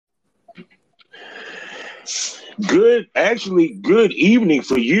Good evening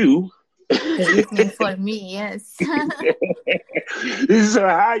for you. Good evening for me, yes. So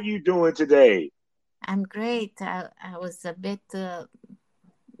how you doing today? I'm great. I was a bit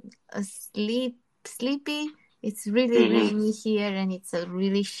sleepy. It's really Hmm. rainy here and it's a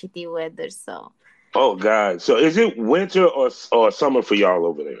really shitty weather, so Oh God. So is it winter or summer for y'all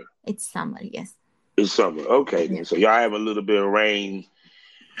over there? it's summer, yes. It's summer. Okay Yeah. then. So y'all have a little bit of rain,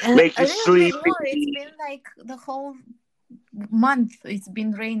 make A you little bit sleepy. more. It's been like the whole month it's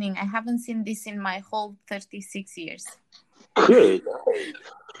been raining. I haven't seen this in my whole 36 years. Good.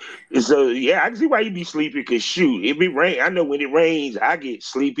 So yeah, I can see why you be sleepy. Cause shoot, it be rain. I know when it rains, I get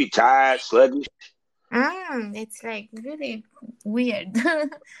sleepy, tired, sluggish. It's like really weird.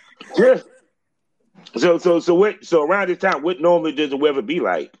 Yeah. So what? So around this time, what normally does the weather be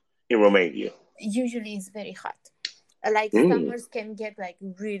like in Romania? Usually it's very hot. Like Mm. summers can get like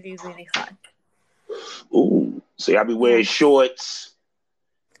really, really hot. Ooh. So y'all be wearing Yeah. shorts.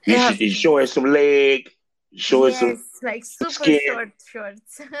 Yeah. You showing some leg, showing some Yes, like super skin. short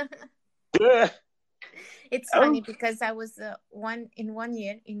shorts. Yeah. It's funny Oh. because I was one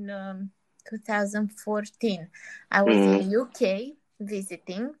year in 2014. I was in Mm-hmm. UK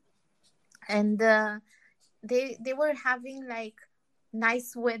visiting, and they were having like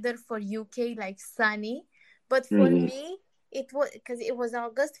nice weather for UK, like sunny. But for Mm-hmm. me, it was because it was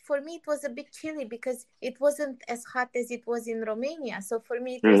August. For me, it was a bit chilly because it wasn't as hot as it was in Romania. So for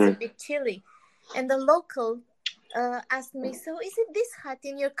me, it was a Mm-hmm. bit chilly. And the local asked me, "So is it this hot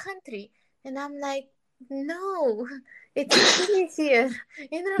in your country?" And I'm like, "No, it's chilly here.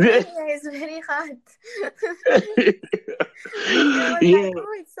 In Yeah. Romania, it's very hot." And they were Yeah. like,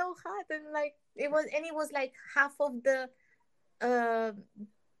 "Oh, it's so hot," and like it was like half of uh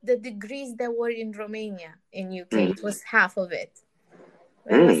the degrees that were in Romania in UK. It Mm-hmm. was half of it.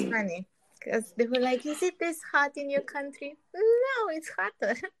 It was Mm. funny because they were like, "Is it this hot in your country?" No, it's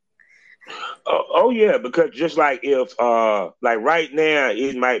hotter. Oh yeah, because just like if like right now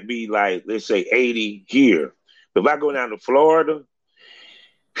it might be like let's say 80 here. But if I go down to Florida,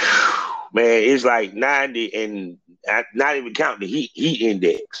 man, it's like 90 and not even counting the heat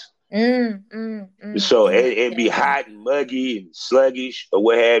index. So it'd be Yeah. hot and muggy and sluggish or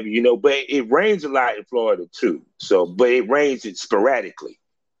what have you, but it rains a lot in Florida too. So, but it rains it sporadically.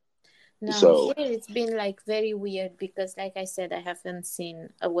 No, So, here it's been like very weird because, like I said, I haven't seen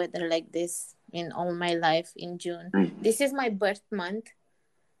a weather like this in all my life in June. mm, This is my birth month,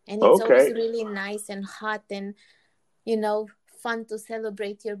 and it's always okay. really nice and hot and fun to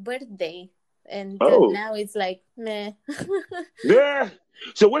celebrate your birthday. And Oh, now it's like meh. yeah.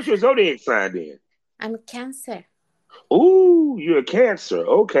 So, what's your zodiac sign then? I'm a Cancer. Ooh, you're a Cancer.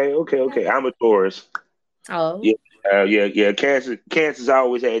 Okay, okay, Yeah. okay. I'm a Taurus. Oh, Yeah, yeah. Cancers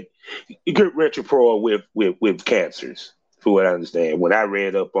always had good retropro with cancers, for what I understand. When I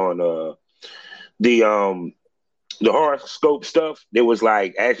read up on the the horoscope stuff, it was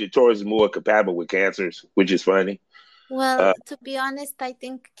like actually Taurus is more compatible with cancers, which is funny. well, Uh, to be honest, I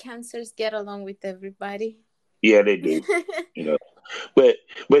think Cancers get along with everybody. yeah, they do. You know, but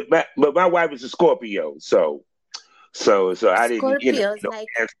my wife is a Scorpio, so I didn't Scorpios, like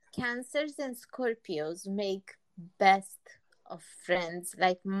Cancers and Scorpios, make best of friends.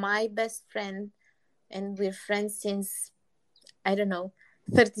 Like my best friend, and we're friends since I don't know,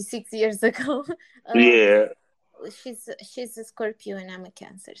 36 years ago. uh, yeah. she's a Scorpio and I'm a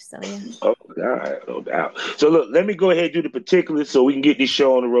Cancer, so yeah. Oh God, no doubt. So look, let me go ahead and do the particulars so we can get this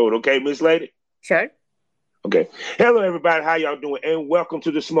show on the road, okay, Miss Lady? Sure. Okay. Hello, everybody. How y'all doing? And welcome to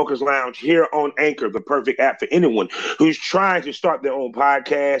the Smokers Lounge here on Anchor, the perfect app for anyone who's trying to start their own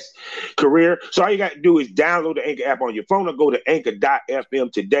podcast career. So all you got to do is download the Anchor app on your phone or go to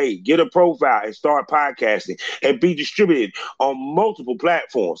anchor.fm today. Get a profile and start podcasting and be distributed on multiple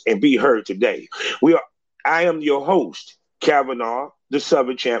platforms and be heard today. I am your host, Kavanaugh, the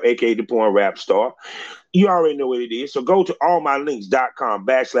Southern Champ, aka the Porn Rap Star. You already know what it is. So go to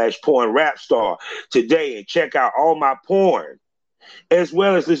allmylinks.com/porn rap star today and check out all my porn, as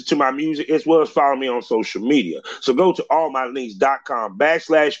well as listen to my music, as well as follow me on social media. So go to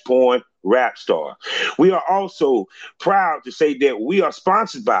allmylinks.com/porn rap star. We are also proud to say that we are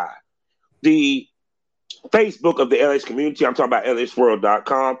sponsored by the Facebook of the LS community. I'm talking about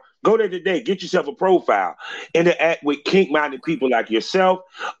lsworld.com. Go there today. Get yourself a profile. Interact with kink-minded people like yourself.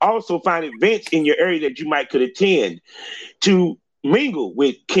 Also find events in your area that you might could attend to mingle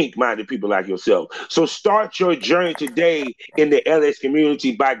with kink-minded people like yourself. So start your journey today in the LS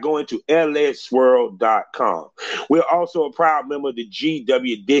community by going to lsworld.com. We're also a proud member of the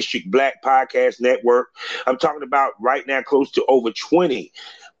GW District Black Podcast Network. I'm talking about right now close to over 20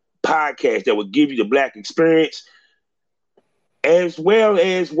 podcast that will give you the Black experience, as well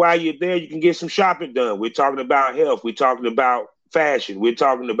as while you're there, you can get some shopping done. We're talking about health. We're talking about fashion. We're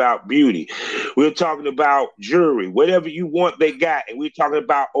talking about beauty. We're talking about jewelry. Whatever you want, they got. And we're talking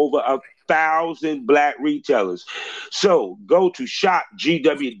about over 1,000 Black retailers. So go to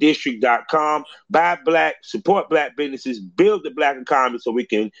shopgwdistrict.com, buy Black, support Black businesses, build the Black economy so we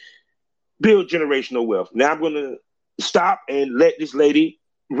can build generational wealth. Now I'm going to stop and let this lady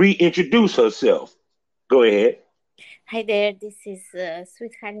reintroduce herself. Go ahead. Hi there, this is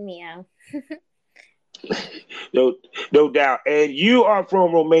Sweetheart Meow. No doubt. And you are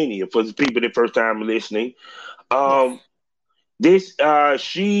from Romania for the people that first time listening. Yes.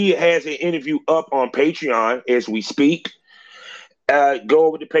 She has an interview up on Patreon as we speak. Go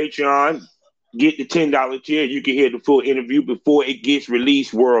over to Patreon, get the $10 tier. You can hear the full interview before it gets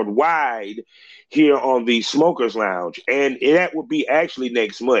released worldwide here on the Smokers Lounge. And that will be actually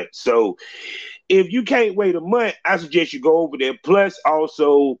next month. So if you can't wait a month, I suggest you go over there. Plus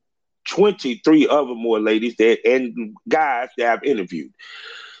also 23 other more ladies and guys that I've interviewed.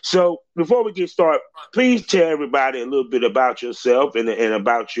 So before we get started, please tell everybody a little bit about yourself and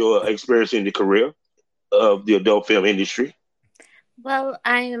about your experience in the career of the adult film industry. Well,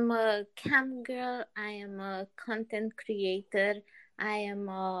 I am a cam girl. I am a content creator. I am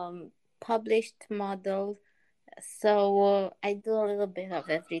a published model. So I do a little bit of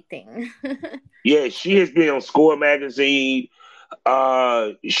everything. Yeah, she has been on Score magazine.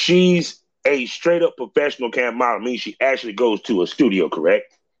 She's a straight up professional cam model. I mean, she actually goes to a studio,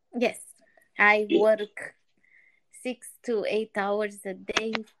 correct? Yes, I Yeah. work 6 to 8 hours a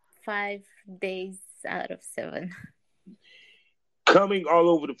day, 5 days out of 7. Coming all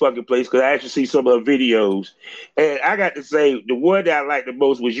over the fucking place because I actually see some of her videos. And I got to say, the one that I liked the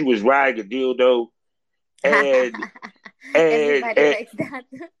most was you was riding a dildo. And Everybody and likes that.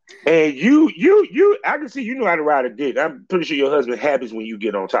 and you I can see you know how to ride a dick. I'm pretty sure your husband happens when you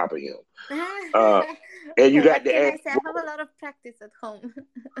get on top of him. And you got What the can ass. I say? I have a lot of practice at home.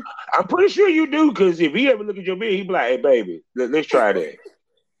 I'm pretty sure you do because if he ever look at your video, he be like, "Hey, baby, let's try that.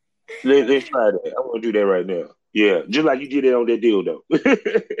 Let's try that. I want to do that right now." Yeah, just like you did it on that dildo.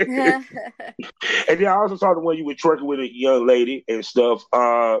 And then I also saw the one you were twerking with a young lady and stuff.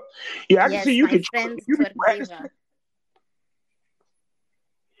 Yeah, I can see Yes, you my can. friend You be Twerk practicing. Diva.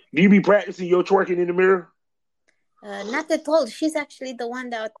 Do you be practicing your twerking in the mirror? Not at all. She's actually the one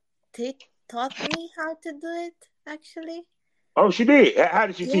that taught me how to do it, actually. Oh, she did. How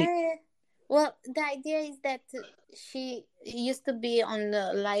did she teach? Yeah. Well, the idea is that she used to be on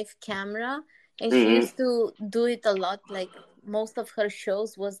the live camera and she Mm-hmm. used to do it a lot. Like most of her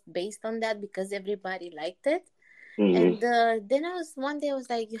shows was based on that because everybody liked it. Mm-hmm. And then one day I was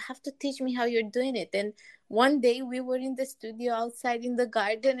like, you have to teach me how you're doing it. And one day we were in the studio outside in the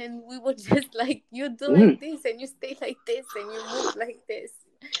garden and we were just like, you do Mm-hmm. like this and you stay like this and you move like this.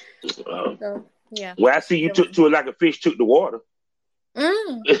 So, yeah. Well, I see you took to it like a fish took the water.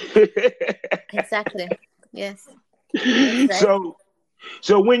 Mm, exactly. Yes. That's right.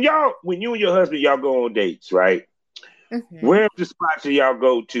 So when you and your husband y'all go on dates, right? Mm-hmm. Where's the spots that y'all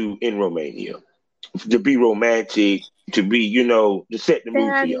go to in Romania to be romantic, to be to set the There mood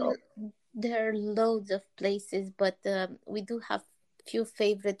for are y'all? there are loads of places, but we do have few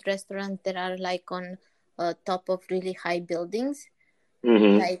favorite restaurants that are like on top of really high buildings,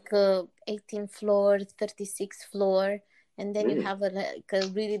 Mm-hmm. like 18th floor, 36th floor, and then you Mm-hmm. have a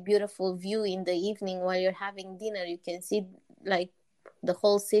really beautiful view in the evening while you're having dinner. You can see like the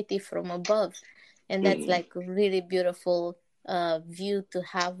whole city from above, and that's Mm-hmm. like a really beautiful view to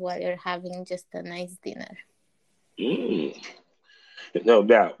have while you're having just a nice dinner. Mm. No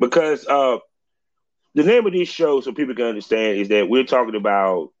doubt, because the name of this show, so people can understand, is that we're talking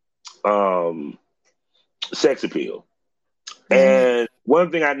about um, sex appeal. Mm-hmm. And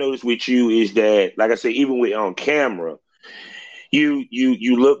one thing I noticed with you is that, like I said, even with on camera, you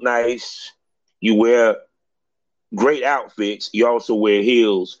look nice. You wear great outfits. You also wear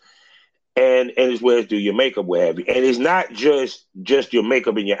heels, and as well as do your makeup, what have you. And it's not just your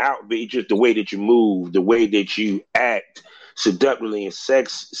makeup and your outfit. It's just the way that you move, the way that you act seductively and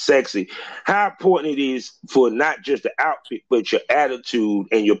sexy. How important it is for not just the outfit, but your attitude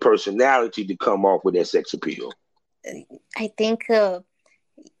and your personality to come off with that sex appeal. I think the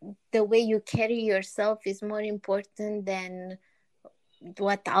way you carry yourself is more important than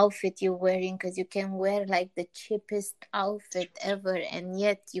what outfit you're wearing, because you can wear like the cheapest outfit ever and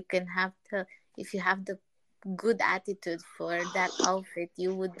yet you can have if you have the good attitude for that outfit,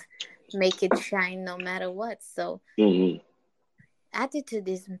 you would make it shine no matter what. So Mm-hmm. attitude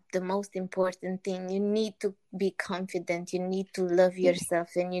is the most important thing. You need to be confident, you need to love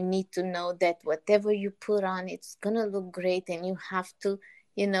yourself, and you need to know that whatever you put on, it's gonna look great, and you have to,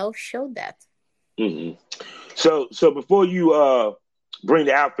 show that. Hmm. So before you bring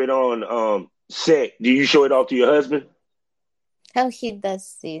the outfit on set, do you show it off to your husband? How he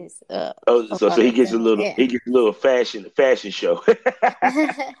does his Oh, a so lot he of gets a them, little yeah. he gets a little fashion show.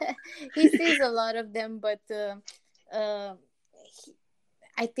 He sees a lot of them, but uh he,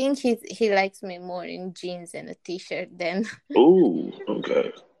 I think he likes me more in jeans and a t-shirt than. Ooh,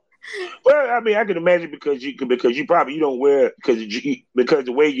 okay. Well, I mean, I can imagine because you probably you don't wear because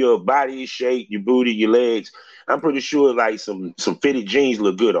the way your body is shaped, your booty, your legs. I'm pretty sure like some fitted jeans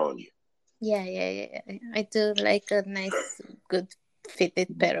look good on you. Yeah, yeah, yeah, yeah. I do like a nice, good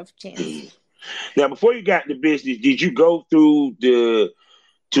fitted pair of jeans. Now, before you got into business, did you go through the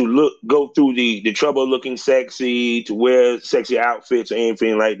trouble looking sexy to wear sexy outfits or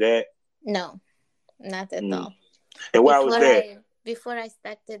anything like that? No, not at Mm. all. And why was Before that? I before I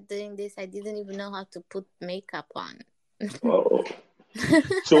started doing this, I didn't even know how to put makeup on. Oh,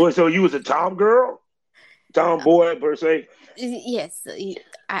 so you was a tom girl, tomboy per se. Yes,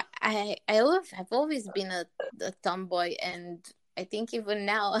 I've always been a tomboy, and I think even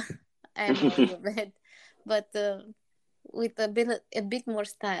now I'm a little bit, but with a bit more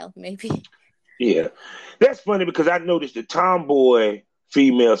style, maybe. Yeah, that's funny because I noticed the tomboy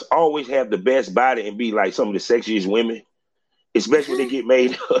females always have the best body and be like some of the sexiest women, especially when they get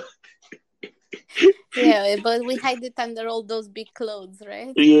made up. Yeah, but we hide it under all those big clothes,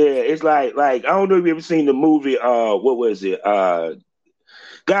 right? Yeah, it's like I don't know if you ever seen the movie. What was it? God,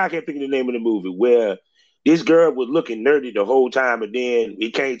 I can't think of the name of the movie where this girl was looking nerdy the whole time, and then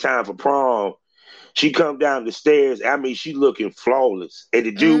it came time for prom. She come down the stairs. I mean, she looking flawless, and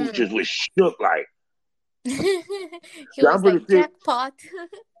the dude just Mm. was shook like. He Yeah, I'm was pretty like sick. jackpot.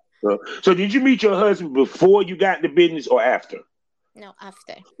 So, did you meet your husband before you got into business or after? No,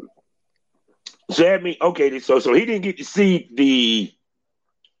 after. So that mean okay. So he didn't get to see the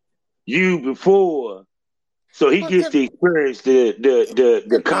you before, so he Well, gets to experience the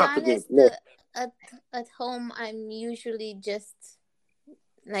to be confidence. honest, at at home I'm usually just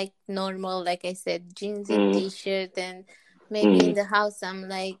like normal, like I said, jeans and Mm, t-shirt, and maybe in mm, the house I'm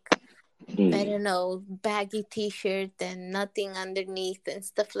like, I mm, don't know, baggy t-shirt and nothing underneath and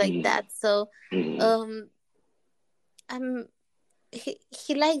stuff like mm, that. So, mm, um, I'm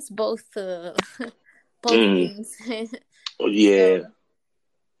he likes both mm. things. Oh, yeah, So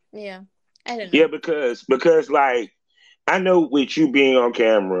yeah, I don't yeah, know. because like I know with you being on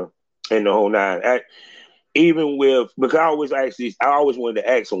camera and the whole nine, even with because I always wanted to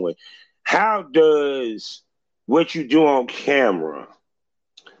ask someone, how does what you do on camera,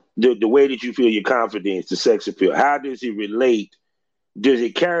 the way that you feel your confidence, the sex appeal, how does it relate? Does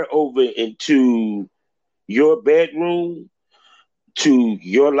it carry over into your bedroom to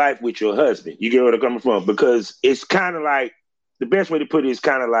your life with your husband? You get where I'm coming from? Because it's kind of like the best way to put it is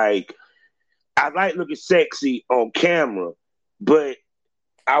kind of like I like looking sexy on camera, but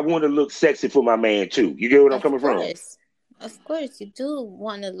I want to look sexy for my man too. You get what I'm Of coming from? course, of course, you do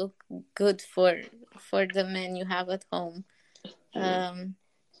want to look good for the man you have at home. Um,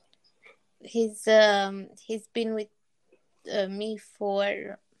 he's been with me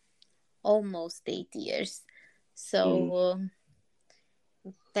for almost 8 years, Mm-hmm. so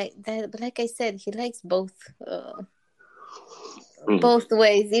like that. Like I said, he likes both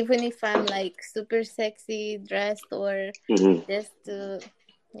ways. Even if I'm like super sexy dressed or Mm-hmm. just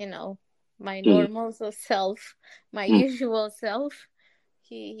you know my Mm-hmm. normal self, my Mm-hmm. usual self,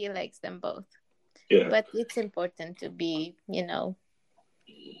 he likes them both. Yeah. But it's important to be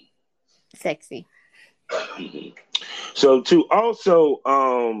sexy. Mm-hmm. So to also,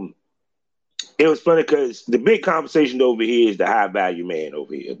 it was funny because the big conversation over here is the high value man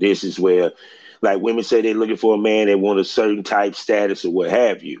over here. This is where, like, women say they're looking for a man, they want a certain type status or what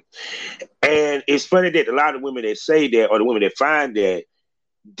have you. And it's funny that a lot of women that say that, or the women that find that,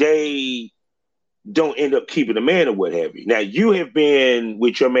 they don't end up keeping a man or what have you. Now, you have been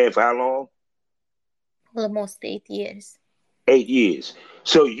with your man for how long? Almost 8 years. 8 years.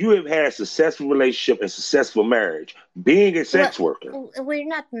 So you have had a successful relationship and successful marriage, being a Well, sex worker. we're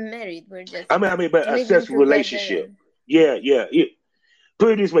not married. We're just I mean, but a living successful together relationship. and. Yeah.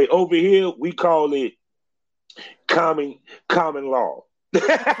 Put it this way: over here, we call it common law.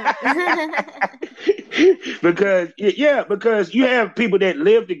 because you have people that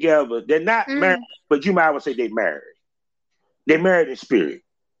live together. They're not married, Mm, but you might well say they married. They're married in spirit.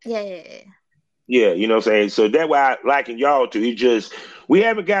 yeah, yeah, yeah. Yeah, you know what I'm saying? So that's why I liken y'all to. It just we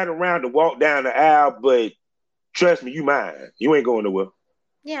haven't gotten around to walk down the aisle, but Trust me, you mine. You ain't going nowhere.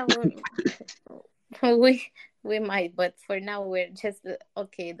 Yeah, we we might, but for now we're just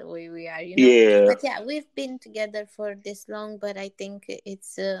okay the way we are, you know. Yeah. But yeah, we've been together for this long, but I think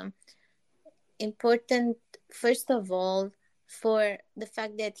it's important, first of all, for the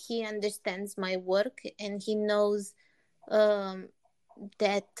fact that he understands my work and he knows um,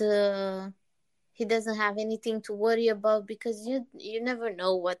 that he doesn't have anything to worry about, because you never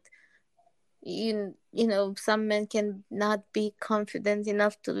know what you know, some men can not be confident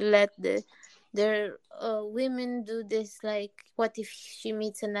enough to let their women do this, like what if she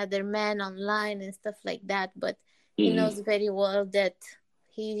meets another man online and stuff like that. But he Mm-hmm. knows very well that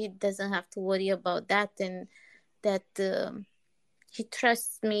he doesn't have to worry about that, and that he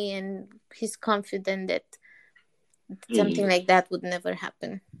trusts me and he's confident that something Mm-hmm. like that would never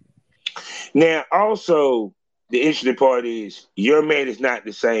happen. Now, also, the interesting part is your man is not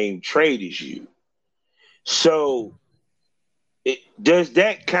the same trade as you. So, does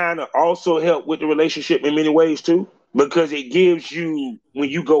that kind of also help with the relationship in many ways too? Because it gives you, when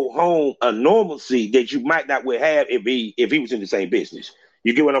you go home, a normalcy that you might not would have if he was in the same business.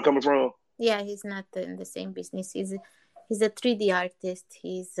 You get what I'm coming from? Yeah, he's not in the same business. He's a 3D artist.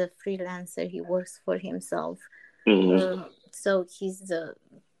 He's a freelancer. He works for himself. Mm-hmm. So he's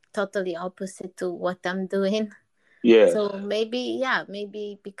totally opposite to what I'm doing. Yeah. So maybe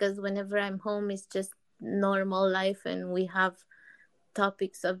because whenever I'm home, it's just normal life, and we have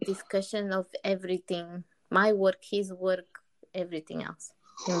topics of discussion of everything: my work, his work, everything else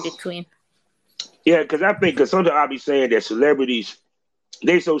in between. Yeah, because I think, because sometimes I'll be saying that celebrities,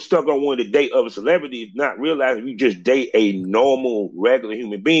 they so stuck on wanting to date other celebrities, not realizing if you just date a normal, regular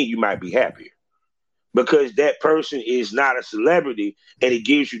human being, you might be happier. Because that person is not a celebrity and it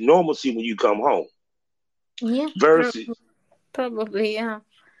gives you normalcy when you come home. Yeah, Versus, probably, yeah.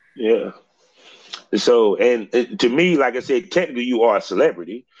 yeah. So, and to me, like I said, technically you are a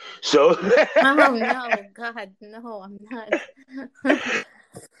celebrity. So, Oh no, God, no, I'm not.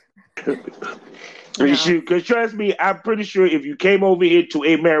 No. because trust me, I'm pretty sure if you came over here to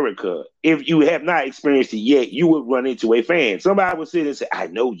America, if you have not experienced it yet, you would run into a fan. Somebody would sit and say, I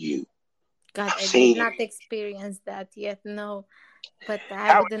know you. God, I've I did seen you. not experience that yet, no. But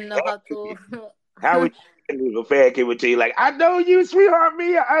I How wouldn't know how to. how would you, if a fan came and tell you, like, I know you, sweetheart,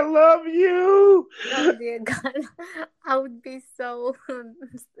 Mia, I love you. Oh dear God, I would be so.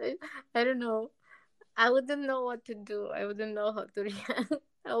 I don't know. I wouldn't know what to do. I wouldn't know how to react.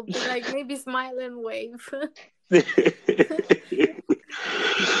 I would be like, maybe smile and wave.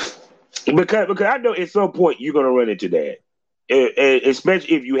 because I know at some point you're gonna run into that,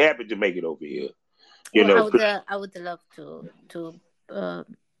 especially if you happen to make it over here. You Well, know, I would love to uh,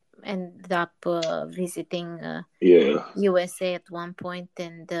 end up visiting yeah. USA at one point,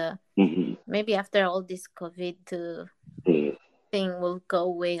 and Mm-hmm. maybe after all this COVID Mm-hmm. thing will go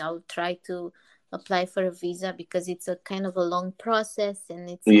away, I'll try to apply for a visa, because it's a kind of a long process, and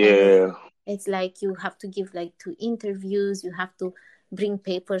Yeah. it's like you have to give like 2 interviews, you have to bring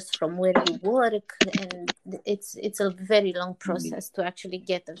papers from where you work, and it's a very long Mm-hmm. process to actually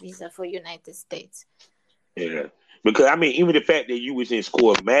get a visa for United States. Yeah. Because I mean, even the fact that you was in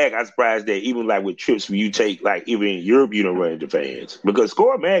Score Mag, I'm surprised that even like with trips where you take, like even in Europe, you don't run into fans because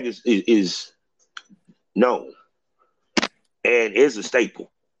Score Mag is known and is a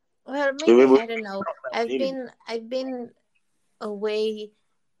staple. Well, maybe, Remember, I don't know. I've been away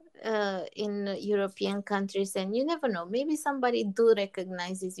in European countries, and you never know. Maybe somebody do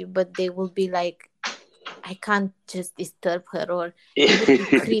recognizes you, but they will be like, I can't just disturb her, or it would be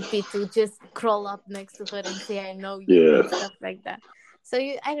creepy to just crawl up next to her and say I know you yeah, and stuff like that. So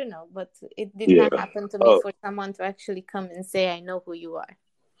I don't know, but it did yeah. not happen to me Oh for someone to actually come and say I know who you are.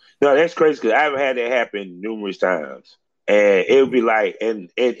 no, that's crazy because I've had that happen numerous times, and it would be like, and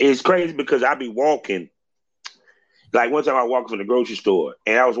it's crazy because I'd be walking. Like one time I walked from the grocery store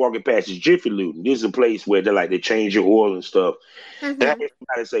and I was walking past this Jiffy Lube. And this is a place where they change your oil and stuff. And I Mhm. heard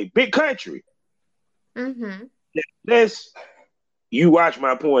somebody say, "Big Country." Mhm. That's you watch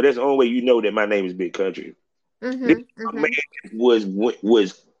my porn. That's the only way you know that my name is Big Country. This Mhm. man Mhm. was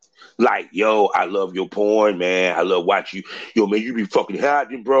like, "Yo, I love your porn, man. I love watch you. Yo, man, you be fucking hot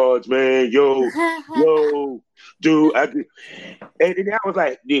them broads, man. Yo, dude." And then I was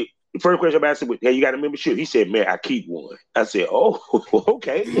like, "Dude." The first question I asked him was, "Hey, you got a membership?" He said, "Man, I keep one." I said, "Oh,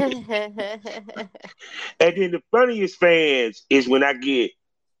 okay." And then the funniest fans is when I get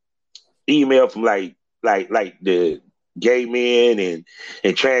email from like the gay men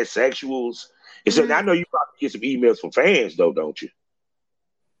and transsexuals. And so I Mm. know you probably get some emails from fans though, don't you?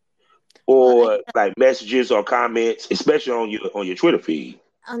 Well, I Or like messages or comments, especially on your Twitter feed.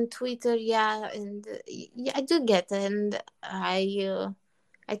 on Twitter, yeah, and yeah, I do get it, and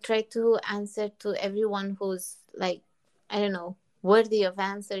I try to answer to everyone who's like, I don't know, worthy of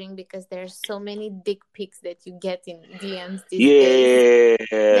answering, because there's so many dick pics that you get in DMs these days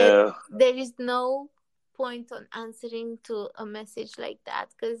that Yeah. there is no point on answering to a message like that,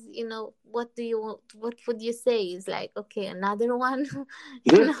 because what would you say is like, okay, another one.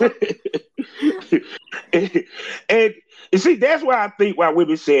 you know And you see, that's why I think why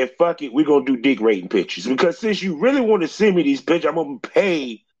women said, fuck it, we're gonna do dick rating pictures. Because since you really want to send me these pictures, I'm gonna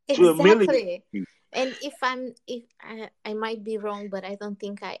pay to humiliate exactly. you. And if I might be wrong, but I don't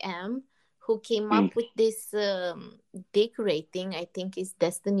think I am, who came Mm. up with this dick rating, I think, is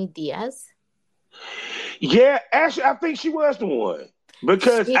Destiny Diaz. Yeah, actually I think she was the one.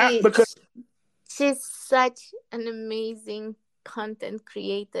 she Because she's such an amazing content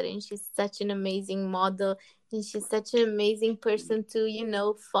creator, and she's such an amazing model, and she's such an amazing person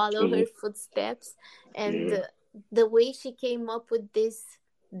to follow Mhm, her footsteps. And yeah. the way she came up with this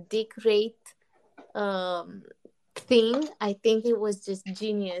dick rate um thing, I think it was just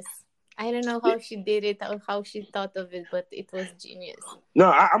genius. I don't know how she did it or how she thought of it, but it was genius. No,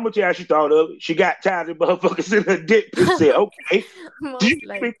 I'm gonna tell you how she thought of it. She got tired of motherfuckers in her dick pic. Said, "Okay, you Most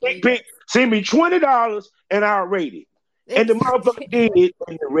send me dick likely, pic, yes. send me $20 and I'll rate it." And the motherfucker Exactly. did it,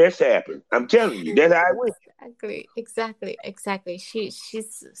 and the rest happened. I'm telling you, that's how it went. Exactly.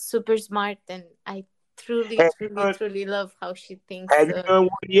 She's super smart, and I truly, Have you truly, done, truly love how she thinks. have you done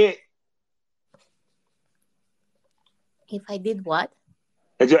one yet? If I did what?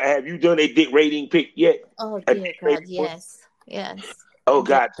 Have you done a dick rating pic yet? Oh A dick dear rating God, one? yes, yes. Oh The,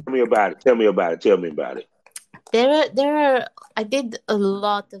 God, tell me about it. Tell me about it. Tell me about it. there are. I did a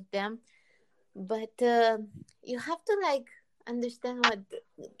lot of them, but you have to like understand what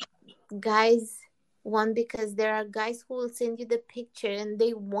guys want, because there are guys who will send you the picture and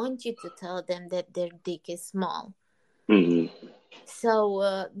they want you to tell them that their dick is small. Mm-hmm.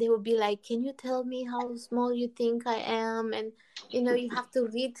 So they will be like, can you tell me how small you think I am? And you have to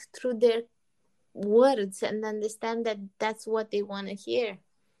read through their words and understand that that's what they want to hear.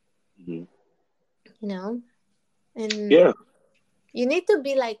 Mm-hmm. you know and Yeah. you need to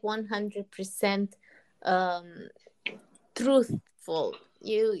be like 100% um truthful.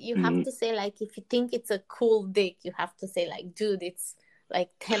 You have Mm-hmm. to say, like, if you think it's a cool dick, you have to say, like, dude, it's like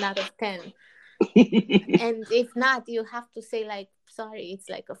 10 out of 10. And if not, you have to say, like, sorry, it's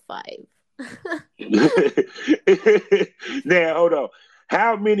like a 5. Now hold on.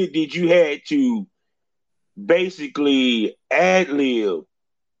 How many did you had to basically ad lib,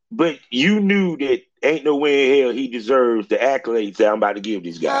 but you knew that ain't no way in hell he deserves the accolades that I'm about to give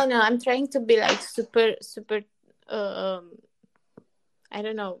this guy? Oh no, I'm trying to be like super super um I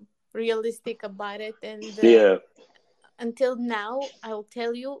don't know, realistic about it. And Yeah. until now, I'll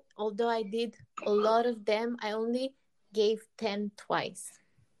tell you, although I did a lot of them, I only gave 10 twice.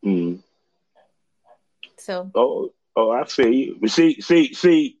 Mm. So, Oh, I feel you. But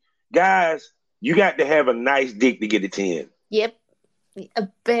see, guys, you got to have a nice dick to get a 10. yep, a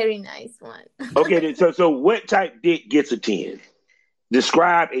very nice one. Okay, then, so what type dick gets a 10?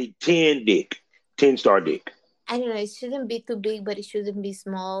 Describe a 10 dick, 10-star dick. I don't know, it shouldn't be too big, but it shouldn't be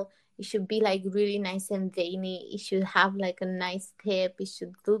small. It should be like really nice and veiny. It should have like a nice tip. It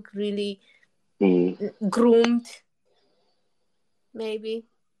should look really Mm. groomed, maybe,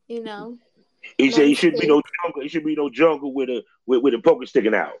 you know, He said he nice shouldn't be no shape. jungle. He should be no jungle with a poker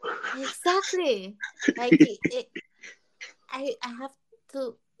sticking out. Exactly. Like I have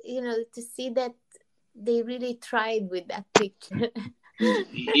to, to see that they really tried with that picture.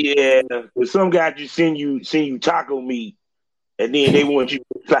 Yeah, but some guys just send you taco meat, and then they want you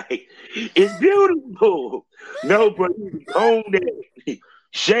like it's beautiful. No, bro, you own that,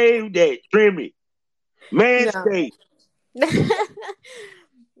 shave that, trim it, No. manscape.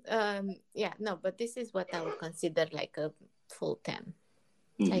 Yeah, no, but this is what I would consider like a full 10.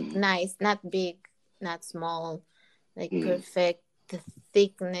 Like Mm-hmm. nice, not big, not small, like Mm-hmm. perfect, the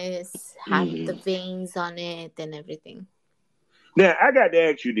thickness, have the Mm-hmm. veins on it and everything. Now I got to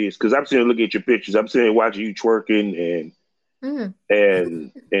ask you this because I'm sitting looking at your pictures. I'm sitting watching you twerking and Mm.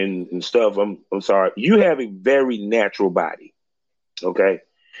 and and stuff. I'm sorry. You have a very natural body. Okay.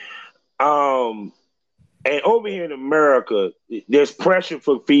 Um, and over here in America, there's pressure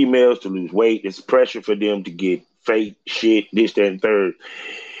for females to lose weight. There's pressure for them to get fake shit, this, that, and third.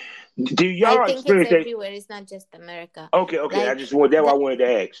 Do I y'all think it's experience that? everywhere. It's not just America. Okay. I Like just want that. What the I wanted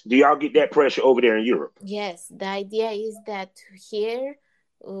to ask. Do y'all get that pressure over there in Europe? yes, the idea is that here,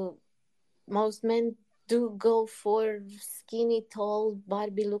 uh, most men do go for skinny, tall,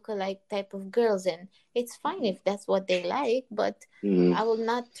 Barbie lookalike type of girls, and it's fine if that's what they like. But Mm-hmm. I will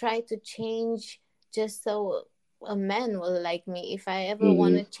not try to change just so a man will like me. If I ever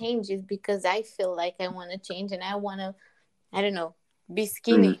want Mm-hmm. to change, it's because I feel like I want to change and I want to, I don't know, be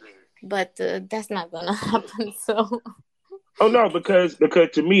Mm-hmm. skinny. But that's not gonna happen. So Oh no, because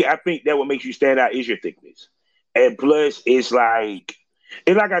to me, I think that what makes you stand out is your thickness, and plus, it's like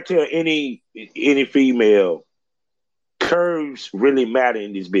I tell any female, curves really matter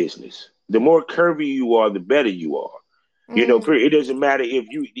in this business. The more curvy you are, the better you are. You know, mm, it doesn't matter if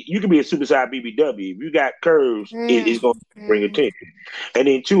you can be a supersized BBW. If you got curves, mm, it's going to bring mm. attention. And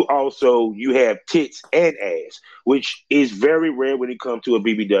then two, also you have tits and ass, which is very rare when it comes to a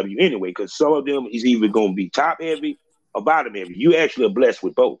BBW anyway, because some of them is either going to be top heavy or bottom heavy. You actually are blessed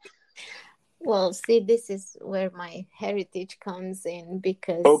with both. Well, see, this is where my heritage comes in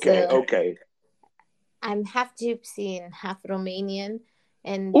because Okay, okay. I'm half Gypsy and half Romanian,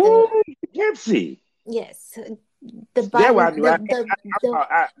 and Ooh, Gypsy. yes, the That's why body, I knew.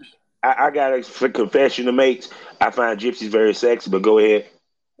 I, I got a confession to make. I find gypsies very sexy, but go ahead.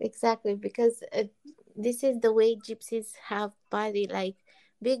 exactly because this is the way Gypsies have body, like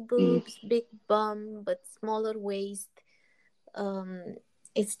big Mm, boobs, big bum, but smaller waist. Um,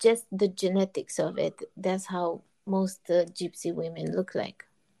 it's just the genetics of it. That's how most Gypsy women look like.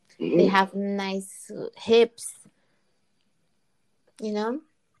 They mm, have nice hips, you know.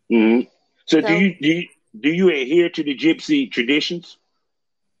 mm. So So do you adhere to the gypsy traditions?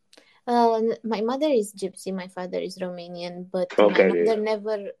 my mother is Gypsy, my father is Romanian, but my Okay, mother then.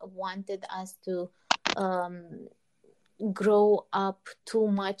 never wanted us to um, grow up too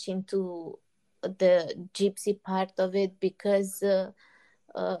much into the Gypsy part of it because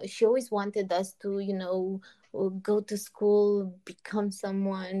she always wanted us to, go to school, become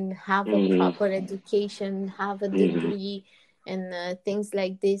someone, have a Hmm. proper education, have a Hmm. degree, and things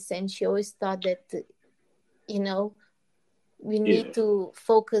like this. And she always thought that, you know, we need Yeah. to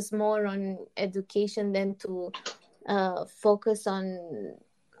focus more on education than to focus on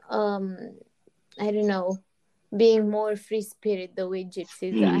um I don't know, being more free spirit the way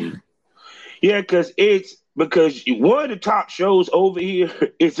gypsies are. Hmm. Yeah, because one of the top shows over here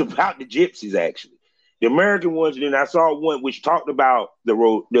is about the gypsies. Actually, the American ones. And then I saw one which talked about the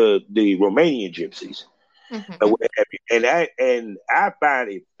Romanian gypsies. Or Hmm. what have you. I found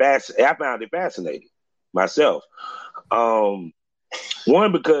it fascinating myself. Um,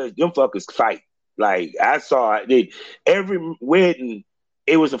 One, because them fuckers fight. Like I saw it every wedding,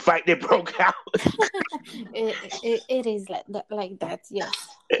 it was a fight that broke out. It is like that,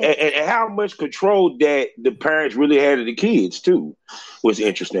 yes. And how much control that the parents really had of the kids too was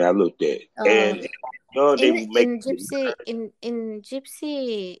interesting. I looked at, uh, and young they in would make. in gypsy in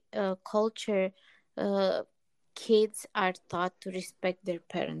gypsy culture, uh, kids are taught to respect their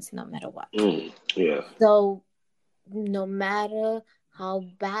parents no matter what. Yeah, So no matter how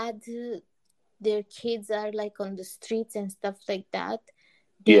bad their kids are, like on the streets and stuff like that,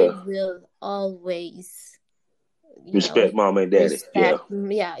 they yeah. will always, Respect mama and daddy. Yeah, respect.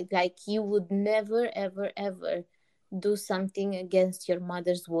 Yeah, like you would never ever ever do something against your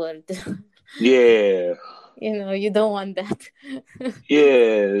mother's word. yeah, You don't want that.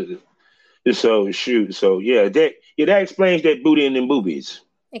 yeah. So shoot. So that explains that booty and them boobies.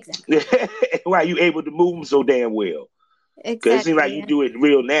 Exactly. Why you able to move them so damn well? Because it seems like Exactly. you Yeah. do it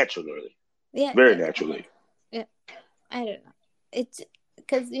real naturally, Yeah. very Yeah. naturally. Yeah. I don't know. It's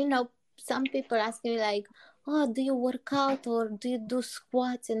because some people ask me like, "Oh, do you work out or do you do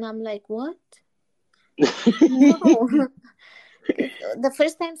squats?" And I'm like, "What? No." 'Cause the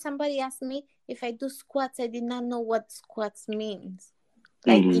first time somebody asked me if I do squats, I did not know what squats means,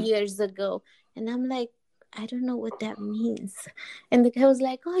 like Hmm. years ago. And I'm like, I don't know what that means. And the guy was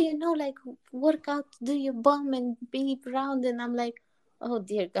like, oh, like work out, do your bum and be round. And I'm like, oh,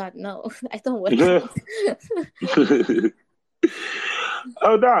 dear God, no, I don't work out.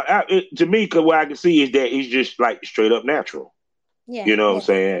 Oh no! To me, cause what I can see is that it's just like straight up natural. Yeah, You know what I'm yeah.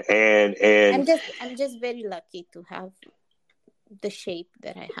 saying? And I'm just very lucky to have the shape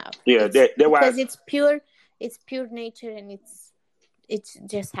that I have. yeah, It's that why. because it's pure nature, and it's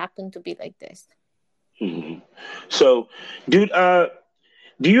just happened to be like this. Mhm. So, dude,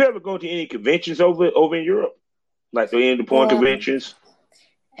 do you ever go to any conventions over in Europe, like the end of porn Um, conventions?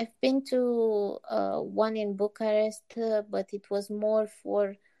 I've been to one in Bucharest, but it was more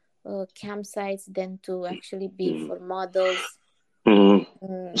for campsites than to actually be Hmm. for models. Hmm.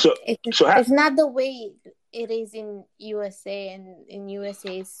 Mm, So, so how? it's not the way it is in USA, and in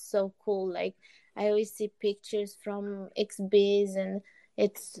USA it's so cool. Like I always see pictures from XBiz, and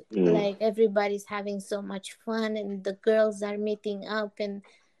It's like everybody's having so much fun, and the girls are meeting up, and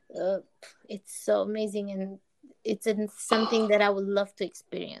uh, it's so amazing, and it's something that I would love to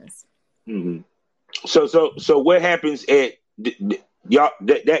experience. Mm-hmm. So what happens at y'all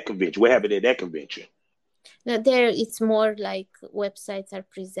that convention? What happened at that convention? Now there, it's more like websites are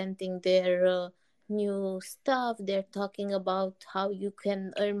presenting their new stuff. They're talking about how you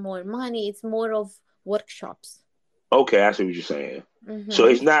can earn more money. It's more of workshops. Okay, I see what you're saying. So Mm-hmm.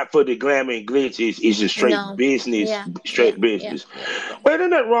 it's not for the glamour and glitz. It's just straight No. business, Yeah. Yeah. straight Yeah. business. Yeah. Yeah. Well, there's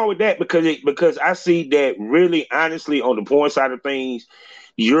nothing wrong with that because I see that really honestly on the porn side of things,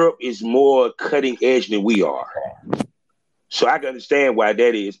 Europe is more cutting edge than we are. So I can understand why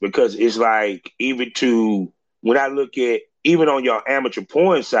that is because it's like even to when I look at even on your amateur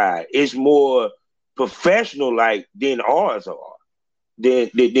porn side, it's more professional like than ours are than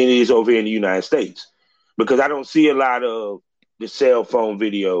it is over here in the United States. Because I don't see a lot of the cell phone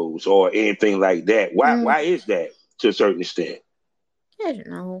videos or anything like that. Mm, Why is that to a certain extent? I don't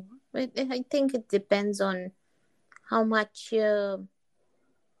know. I think it depends on how much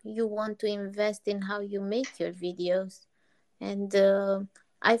you want to invest in how you make your videos. And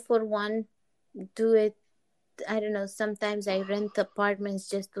I, for one, do it. I don't know. Sometimes I rent apartments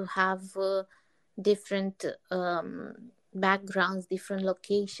just to have different backgrounds, different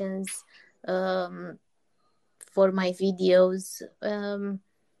locations um, for my videos.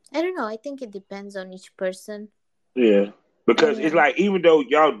 I don't know. I think it depends on each person. Yeah. Because And it's like even though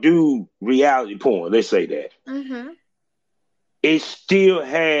y'all do reality porn, let's say that, mm-hmm, it still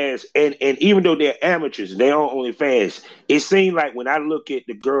has and even though they're amateurs, they own OnlyFans, it seems like when I look at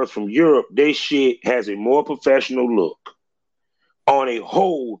the girls from Europe, their shit has a more professional look on a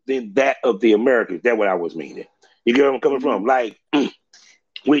whole than that of the Americans. That's what I was meaning. You get where I'm coming mm-hmm. from? Like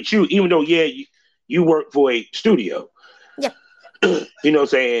with you, even though you work for a studio, Yeah, you know what I'm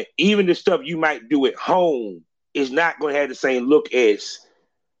saying? Even the stuff you might do at home is not gonna have the same look as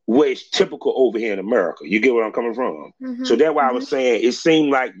what is typical over here in America. You get where I'm coming from? So mm-hmm, that's why I mm-hmm. was saying it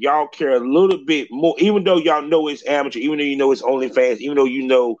seemed like y'all care a little bit more, even though y'all know it's amateur, even though you know it's OnlyFans, even though you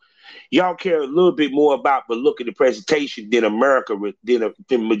know y'all care a little bit more about the look of the presentation than America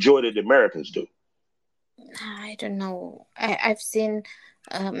than majority of the Americans do. I don't know. I've seen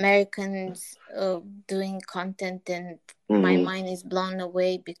Americans doing content, and my Mm-hmm. mind is blown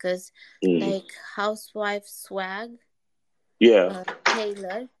away because, Mm-hmm. like, Housewife Swag, Yeah.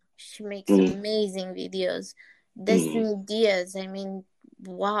 Taylor, she makes Mm-hmm. amazing videos. Mm-hmm. Destiny Diaz, I mean,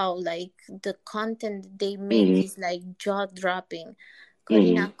 wow, like the content they make Mm-hmm. is like jaw dropping.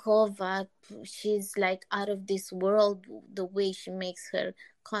 Mm-hmm. Corina Kovac, she's like out of this world the way she makes her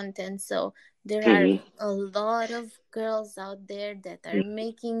content. So there are Mm-hmm. a lot of girls out there that are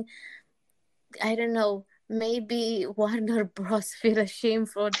making, I don't know, maybe Warner Bros. Feel ashamed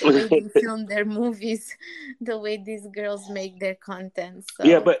for the way they film their movies, the way these girls make their content.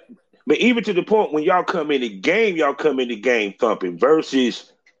 Yeah, So, but even to the point when y'all come in the game thumping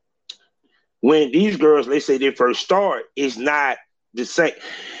versus when these girls, they say they first start, it's not the same.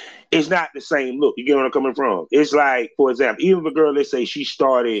 It's not the same look. You get where I'm coming from? It's like, for example, even if a girl, let's say she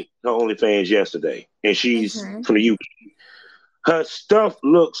started her OnlyFans yesterday and she's mm-hmm, from the UK, her stuff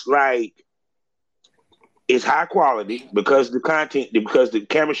looks like it's high quality because the content, because the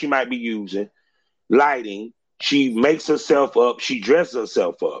camera she might be using, lighting, she makes herself up, she dresses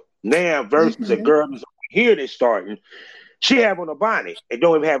herself up. Now versus a mm-hmm, girl who's here that's starting, she have on a bonnet and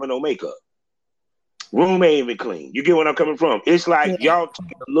don't even have no makeup. Room ain't even clean. You get what I'm coming from? It's like yeah. y'all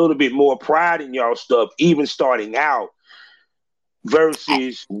take a little bit more pride in y'all stuff, even starting out, I,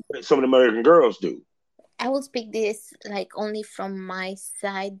 versus what some of the American girls do. I will speak this like only from my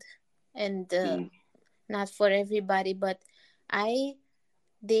side, and Mm-hmm. not for everybody, but I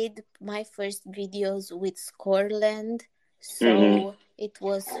did my first videos with Scoreland, Mm-hmm. so it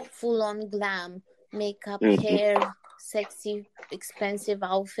was full on glam, makeup, Mm-hmm. hair, sexy, expensive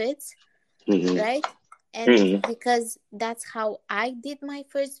outfits, Mm-hmm. right? And Mm-hmm. because that's how I did my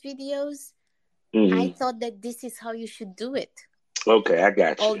first videos, I Mm-hmm. thought that this is how you should do it Okay, I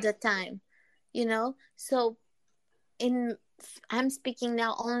got all you. the time, you know? So in I'm speaking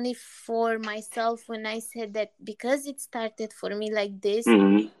now only for myself when I said that because it started for me like this,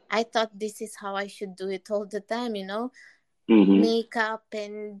 Mm-hmm. I thought this is how I should do it all the time, you know, Mm-hmm. makeup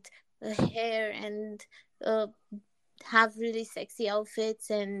and hair and uh, have really sexy outfits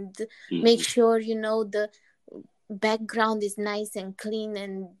and make Mm-hmm. sure, you know, the background is nice and clean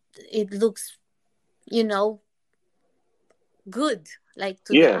and it looks, you know, good, like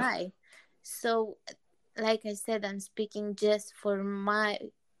to the Yeah. eye. So, like I said, I'm speaking just for my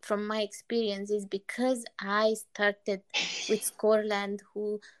from my experience is because I started with Scoreland,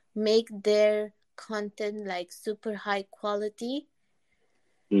 who make their content like super high quality.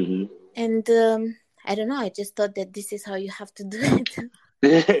 Mm-hmm. And I don't know, I just thought that this is how you have to do it.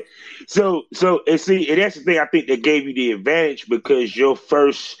 So and see, and that's the thing I think that gave you the advantage because your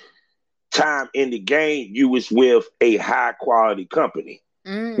first time in the game, you was with a high quality company,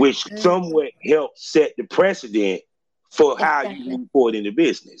 which Mm. somewhat helped set the precedent for how you Exactly. move forward in the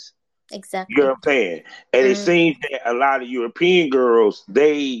business. You know Exactly. what I'm saying? And it Mm. seems that a lot of European girls,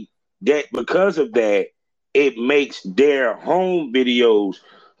 that because of that, it makes their home videos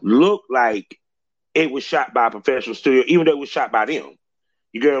look like it was shot by a professional studio, even though it was shot by them.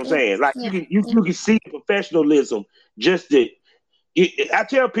 You get what I'm Yeah. saying? Like Yeah. Yeah. you can see the professionalism. Just that I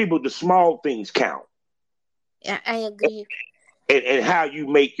tell people the small things count, Yeah, I agree. and how you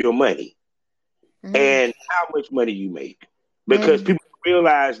make your money Mm. and how much money you make, because Mm. people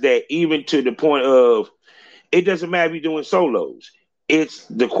realize that even to the point of it doesn't matter if you're doing solos. It's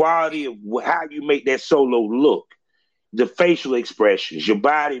the quality of how you make that solo look, the facial expressions, your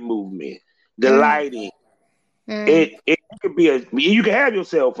body movement, the Mm. lighting. Mm. It could be you can have your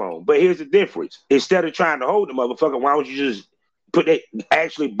cell phone, but here's the difference. Instead of trying to hold the motherfucker, why don't you just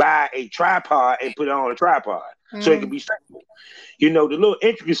actually buy a tripod and put it on a tripod so it can Mm. be stable. The little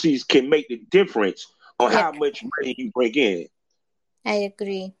intricacies can make the difference on Yep, how much money you bring in. I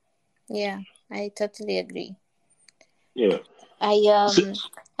agree. Yeah, I totally agree. Yeah. I So, um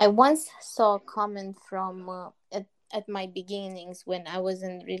I once saw a comment from at my beginnings when I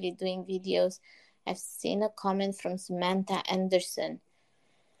wasn't really doing videos. I've seen a comment from Samantha Anderson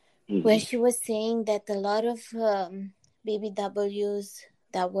where mhm, she was saying that a lot of BBWs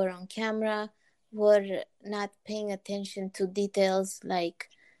that were on camera were not paying attention to details, like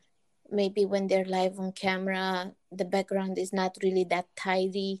maybe when they're live on camera the background is not really that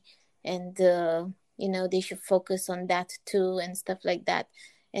tidy, and they should focus on that too and stuff like that.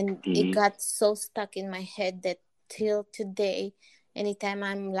 And it mhm, got so stuck in my head that till today, anytime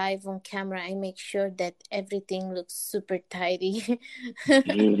I'm live on camera, I make sure that everything looks super tidy.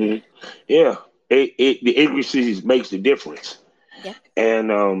 mhm. Yeah. The intricacies makes the difference. Yep.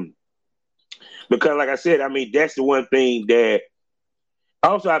 And because like I said, I mean that's the one thing that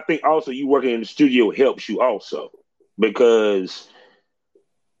also I think also you working in the studio helps you also because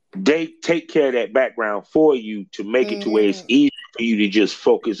they take care of that background for you to make it to where it's Mm, easy for you to just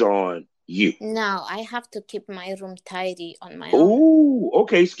focus on you. now I have to keep my room tidy on my own. Oh,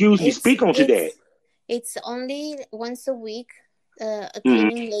 okay. Excuse me. It's Speak on to that. it's it's only once a week. A Mm-hmm.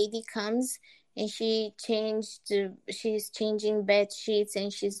 cleaning lady comes and she's changing bed sheets,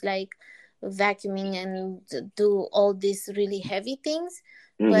 and she's like vacuuming and do all these really heavy things.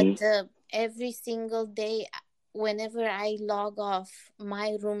 But Mm-hmm. every single day, whenever I log off,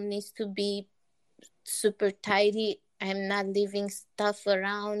 my room needs to be super tidy. I'm not leaving stuff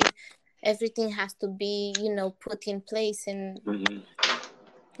around. Everything has to be, put in place. And Mm-hmm.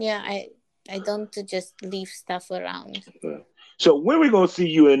 yeah, I don't just leave stuff around. So when we gonna see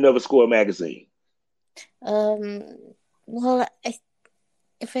you in another Score magazine? Um, well,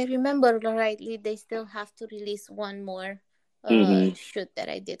 if I remember rightly, they still have to release one more Mm-hmm. shoot that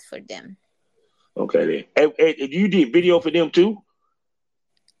I did for them Okay then. And you did video for them too?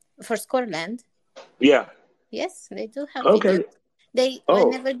 for Scoreland. Yeah. Yes, they do have videos. Okay. They Oh.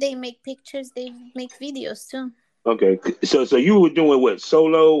 Whenever they make pictures, they make videos too. Okay. So you were doing what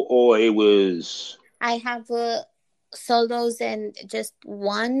solo or it was? I have solos, and just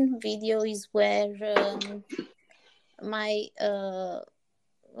one video is where my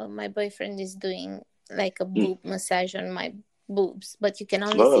my boyfriend is doing like a Mm. boob massage on my boobs, but you can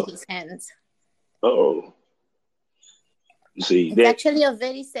only see Oh. his hands. Oh. See It's that. actually a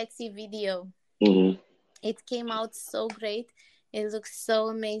very sexy video. Mm-hmm. It came out so great. It looks so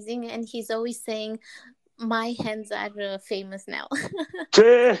amazing, and he's always saying, "My hands are famous now."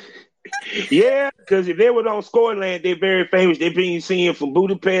 Yeah, because if they were on Scoreland, they're very famous. They're being seen from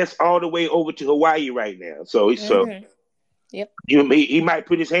Budapest all the way over to Hawaii right now. So Hmm. Yep, he might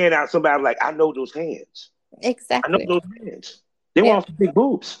put his hand out. Somebody like, I know those hands. I know exactly. those hands. They Yep. want some big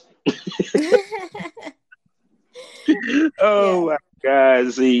boobs. Yeah. Oh my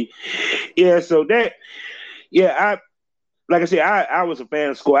God! See, yeah. So that, yeah. Like I said, I was a fan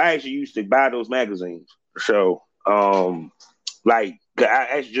of Score. I actually used to buy those magazines. So, like I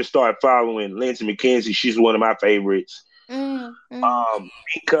actually just started following Lindsay McKenzie. She's one of my favorites. Mm, mm,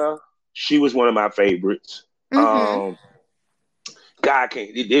 Mika, she was one of my favorites. mm-hmm. Um, God, I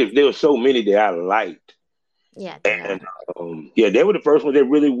can't. There were so many that I liked, Yeah, there and are. yeah, they were the first one that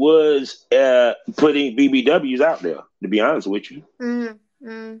really was putting BBWs out there. To be honest with you, Mm.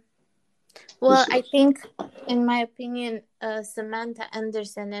 Mm. Well, I think, in my opinion, Samantha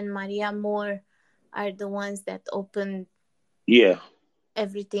Anderson and Maria Moore are the ones that opened Yeah.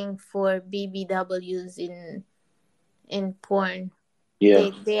 everything for BBWs in porn. Yeah.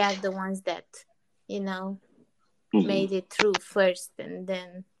 They are the ones that, you know, Mm-hmm. made it through first, and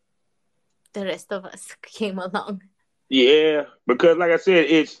then the rest of us came along. Yeah, because like I said,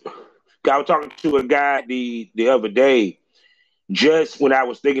 I was talking to a guy the other day, just when I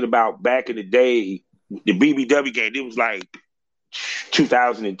was thinking about back in the day, the BBW game, it was like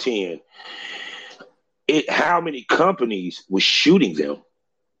 2010. How many companies were shooting them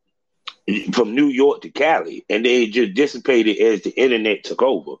from New York to Cali, and they just dissipated as the internet took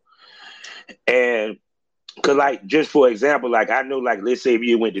over. And because, like, just for example, like I know, like, let's say if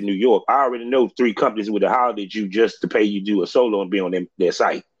you went to New York, I already know 3 companies would have hollered at you just to pay you do a solo and be on their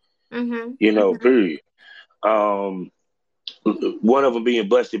site. Mm-hmm. You know, period. One of them being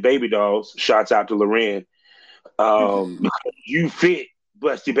Busted Baby Dolls. Shouts out to Loren. You fit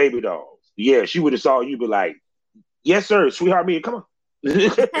Busted Baby Dolls. Yeah, she would have saw you, be like, "Yes, sir, sweetheart, me, come on." Yeah,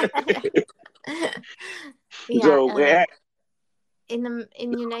 So,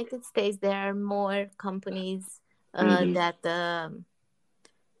 in United States there are more companies that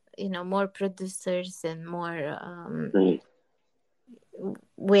more producers and more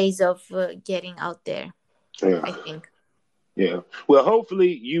ways of getting out there. yeah. I think. Yeah. Well,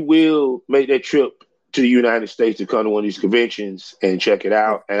 hopefully you will make that trip to the United States to come to one of these conventions and check it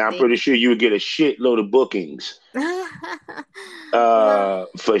out. And I'm Hopefully. pretty sure you will get a shitload of bookings. Well,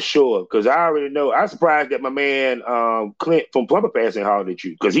 For sure. Because I already know. I'm surprised that my man Clint from Plumber Pass ain't hollered at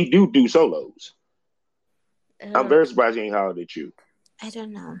you. Because he do solos. I'm very surprised he ain't hollered at you. I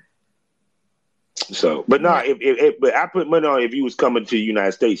don't know. So, but no, but I put money on if he was coming to the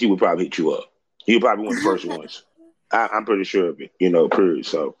United States, he would probably hit you up. He would probably one of the first ones. I'm pretty sure of it, period.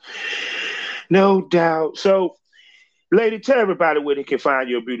 So, no doubt. So, lady, tell everybody where they can find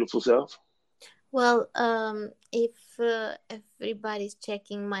your beautiful self. Well, if everybody's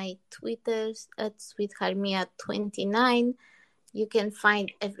checking my Twitters at sweetheartmia29, you can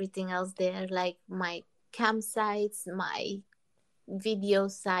find everything else there, like my campsites, my video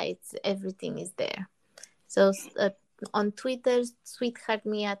sites, everything is there. So on Twitter,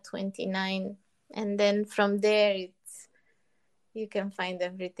 sweetheartmia29, and then from there you can find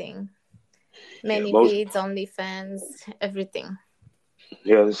everything. Many feeds, OnlyFans, everything.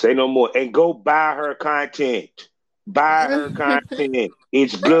 Yeah, say no more. And go buy her content. Buy her content.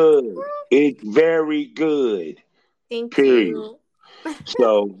 It's good. It's very good. Thank period. you.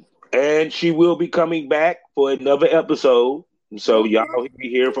 So, and she will be coming back for another episode. So y'all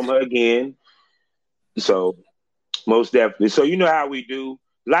hear from her again. So most definitely. So you know how we do.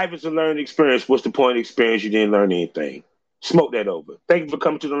 Life is a learning experience. What's the point of experience? You didn't learn anything. Smoke that over. Thank you for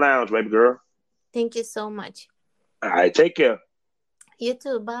coming to the lounge, baby girl. Thank you so much. All right, take care. You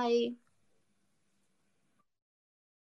too. Bye.